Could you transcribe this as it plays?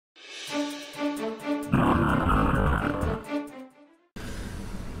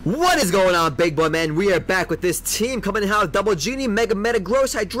What is going on, big boy man? We are back with this team coming out: Double Genie, Mega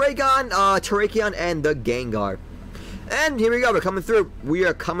Metagross, Hydreigon, Terrakion, and the Gengar. And here we go, we're coming through. We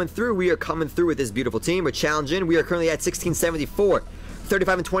are coming through with this beautiful team. We're challenging. We are currently at 1674,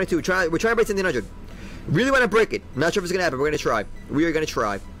 35 and 22. We're trying to break 1700. Really want to break it. Not sure if it's gonna happen. We're gonna try. We are gonna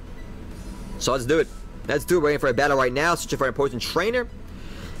try. So let's do it. Let's do it. We're waiting for a battle right now. Searching for an opposing trainer.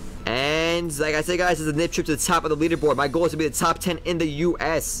 And like I said, guys, this is a nip trip to the top of the leaderboard. My goal is to be the top 10 in the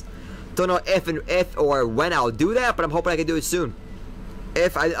US. Don't know if or when I'll do that, but I'm hoping I can do it soon.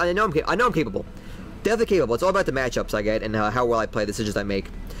 If I know I'm capable. Definitely capable. It's all about the matchups I get and how well I play, the decisions I make.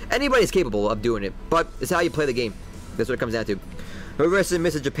 Anybody's capable of doing it, but it's how you play the game. That's what it comes down to. We're versus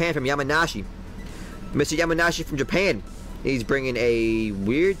Mr. Japan from Yamanashi. Mr. Yamanashi from Japan. He's bringing a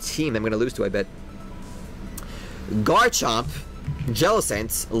weird team I'm going to lose to, I bet. Garchomp,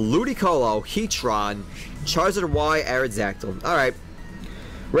 Jellicent, Ludicolo, Heatron, Charizard Y, Aerodactyl. Alright.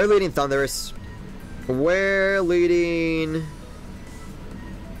 We're leading Thundurus. We're leading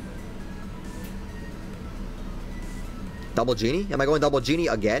Double Genie? Am I going Double Genie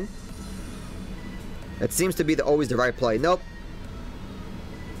again? It seems to be always the right play. Nope.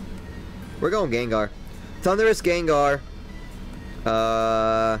 We're going Gengar. Thundurus, Gengar.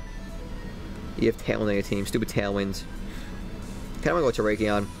 You have Tailwind on your team. Stupid Tailwind. Kinda wanna go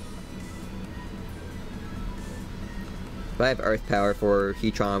Terrakion. But I have Earth Power for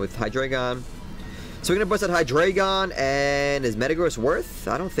Heatron with Hydreigon. So we're gonna bust out Hydreigon, and is Metagross worth?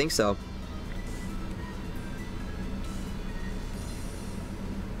 I don't think so.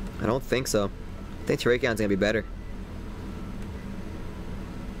 I don't think so. I think Terrakion's gonna be better.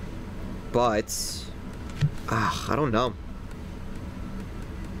 But I don't know.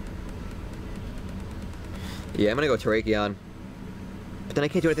 Yeah, I'm gonna go Terrakion. But then I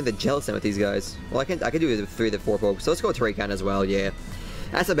can't do anything to Jellicent with these guys. Well, I can do it with 3 of the 4 pokes. So let's go Terrakion as well. Yeah,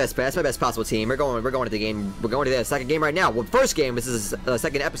 that's the best. That's my best possible team. We're going to the game. We're going to the second game right now. Well, first game. This is the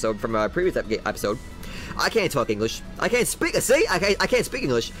second episode from a previous episode. I can't talk English. I can't speak. See, I can't speak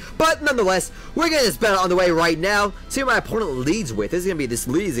English. But nonetheless, we're getting this battle on the way right now. See what my opponent leads with. This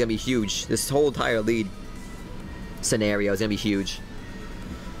lead is gonna be huge. This whole entire lead scenario is gonna be huge.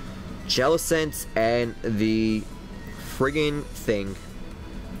 Jellicent and the friggin' thing.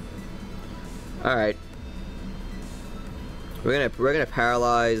 All right, we're gonna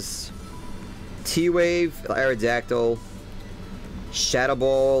paralyze T-Wave, Aerodactyl, Shadow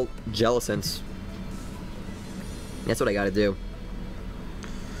Ball, Jellicent. That's what I gotta do.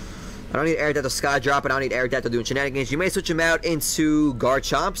 I don't need Aerodactyl Sky Drop, and I don't need Aerodactyl doing shenanigans. You may switch him out into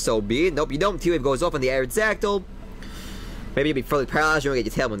Garchomp, so be it. Nope, you don't. T-Wave goes off on the Aerodactyl. Maybe you'll be fully paralyzed, you're gonna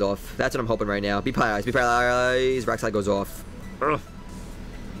get your Tailwind off. That's what I'm hoping right now. Be paralyzed, be paralyzed. Rock Slide goes off. Ugh.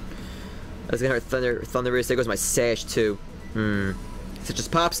 That's gonna hurt Thundurus. There goes my Sash too. It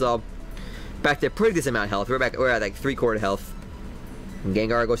just pops though. Back to a pretty decent amount of health. We're at like 3/4 health. And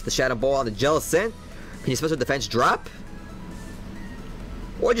Gengar goes to the Shadow Ball on the Jellicent. Can you special defense drop?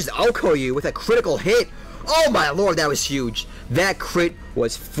 Or just Oko you with a critical hit? Oh my lord, that was huge. That crit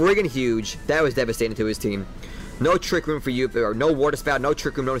was friggin' huge. That was devastating to his team. No Trick Room for you, or no Water Spout, no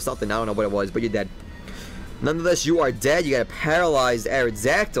Trick Room, no something. I don't know what it was, but you're dead. Nonetheless, you are dead. You got a paralyzed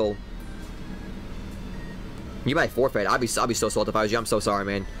Aerodactyl. You might forfeit. I'll be so salty if I was you. I'm so sorry,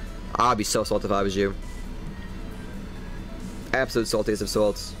 man. I'll be so salty if I was you. Absolute saltiest of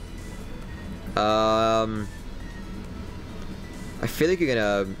salts. I feel like you're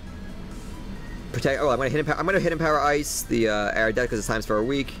gonna protect. Oh, I'm gonna hit him Power Ice the Aerodactyl because it's times for a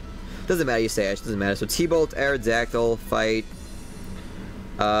week. Doesn't matter. You Sash. Doesn't matter. So T-Bolt, Aerodactyl, fight.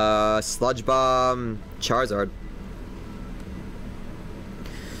 Sludge Bomb, Charizard.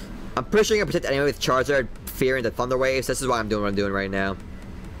 I'm pretty sure you're gonna protect anyway with Charizard, fearing the Thunder Waves. This is why I'm doing what I'm doing right now.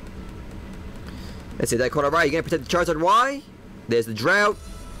 Let's see, that caught it right. You're gonna protect the Charizard Y. There's the Drought.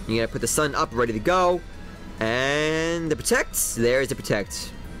 You're gonna put the Sun up, ready to go. And the Protect. There's the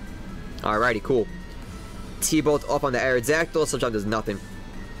Protect. Alrighty, cool. T-Bolt off on the Aerodactyl. Sometimes there's nothing.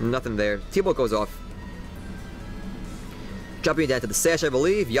 Nothing there. T-Bolt goes off. Dropping you down to the Sash, I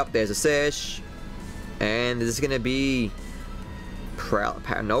believe. Yup, there's a Sash. And this is gonna be...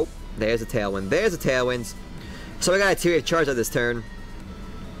 Nope. There's a Tailwind. There's a Tailwind. So I got a T-Wave Charizard this turn.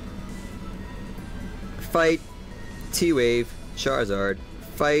 Fight. T-Wave. Charizard.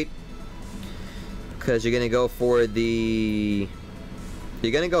 Fight. Because you're gonna go for the...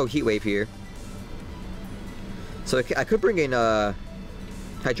 You're gonna go Heat Wave here. So I could bring in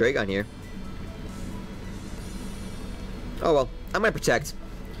Hydreigon here. Oh well, I might protect.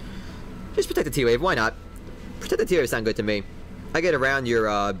 Just protect the T-Wave, why not? Protect the T-Wave sound good to me. I get around your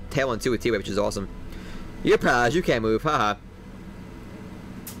Tailwind too with T-Wave, which is awesome. You're paralyzed. You can't move. Haha.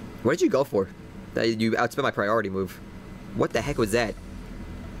 What did you go for? That you outspent my priority move. What the heck was that?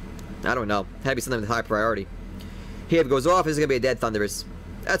 I don't know. Had to be something with high priority. Here, if it goes off, this is gonna be a dead Thunderous.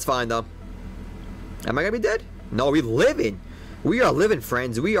 That's fine though. Am I gonna be dead? No, we living. We are living,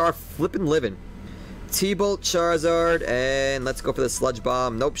 friends. We are flipping living. T-Bolt, Charizard, and let's go for the Sludge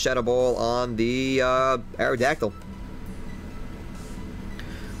Bomb. Nope, Shadow Ball on the Aerodactyl.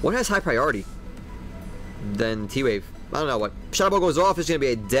 What has high priority? Then T-Wave. I don't know what. Shadow Ball goes off, it's gonna be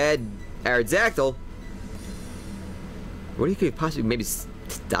a dead Aerodactyl. What do you could possibly, maybe,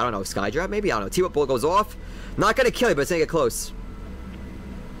 I don't know, Skydrop maybe? I don't know. T-Bolt Ball goes off. Not gonna kill you, but it's gonna get close.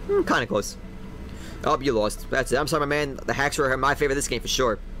 Kinda close. Oh, you lost. That's it. I'm sorry, my man. The hacks were my favorite this game for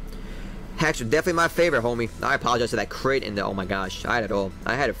sure. Hacks were definitely my favorite, homie. I apologize for that crit and the, oh my gosh. I had it all.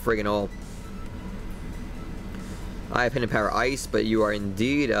 I had it friggin' all. I have Hidden Power Ice, but you are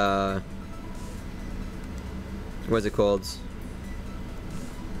indeed, what's it called?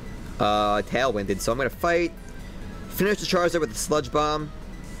 Tailwinded. So I'm gonna fight. Finish the Charizard with the Sludge Bomb.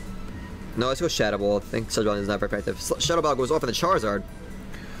 No, let's go Shadow Ball. I think Sludge Bomb is not very effective. Shadow Ball goes off on the Charizard.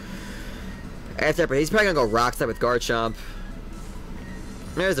 He's probably gonna go Rock Slide with Garchomp.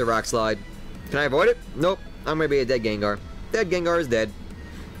 There's a Rock Slide. Can I avoid it? Nope. I'm gonna be a dead Gengar. Dead Gengar is dead.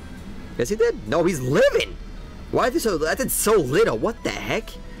 Yes, he did. No, he's living. Why did that did so little? What the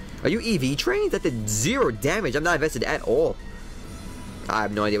heck? Are you EV trained? That did 0 damage. I'm not invested at all. I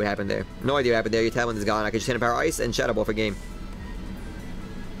have no idea what happened there. No idea what happened there. Your talent is gone. I could just Hidden Power Ice and Shadow Ball for game.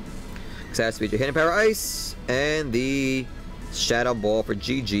 Success speed. Hidden Power Ice and the Shadow Ball for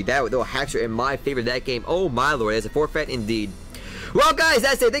GG. That though hacks are in my favor of that game. Oh my lord, that's a forfeit indeed. Well guys,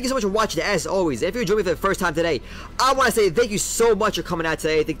 that's it. Thank you so much for watching as always. If you enjoyed me for the first time today, I want to say thank you so much for coming out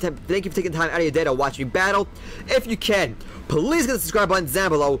today. Thank you for taking time out of your day to watch me battle. If you can, please hit the subscribe button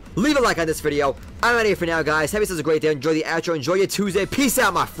down below. Leave a like on this video. I'm out of here for now guys. Have yourselves a great day. Enjoy the outro. Enjoy your Tuesday. Peace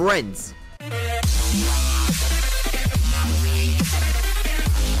out my friends.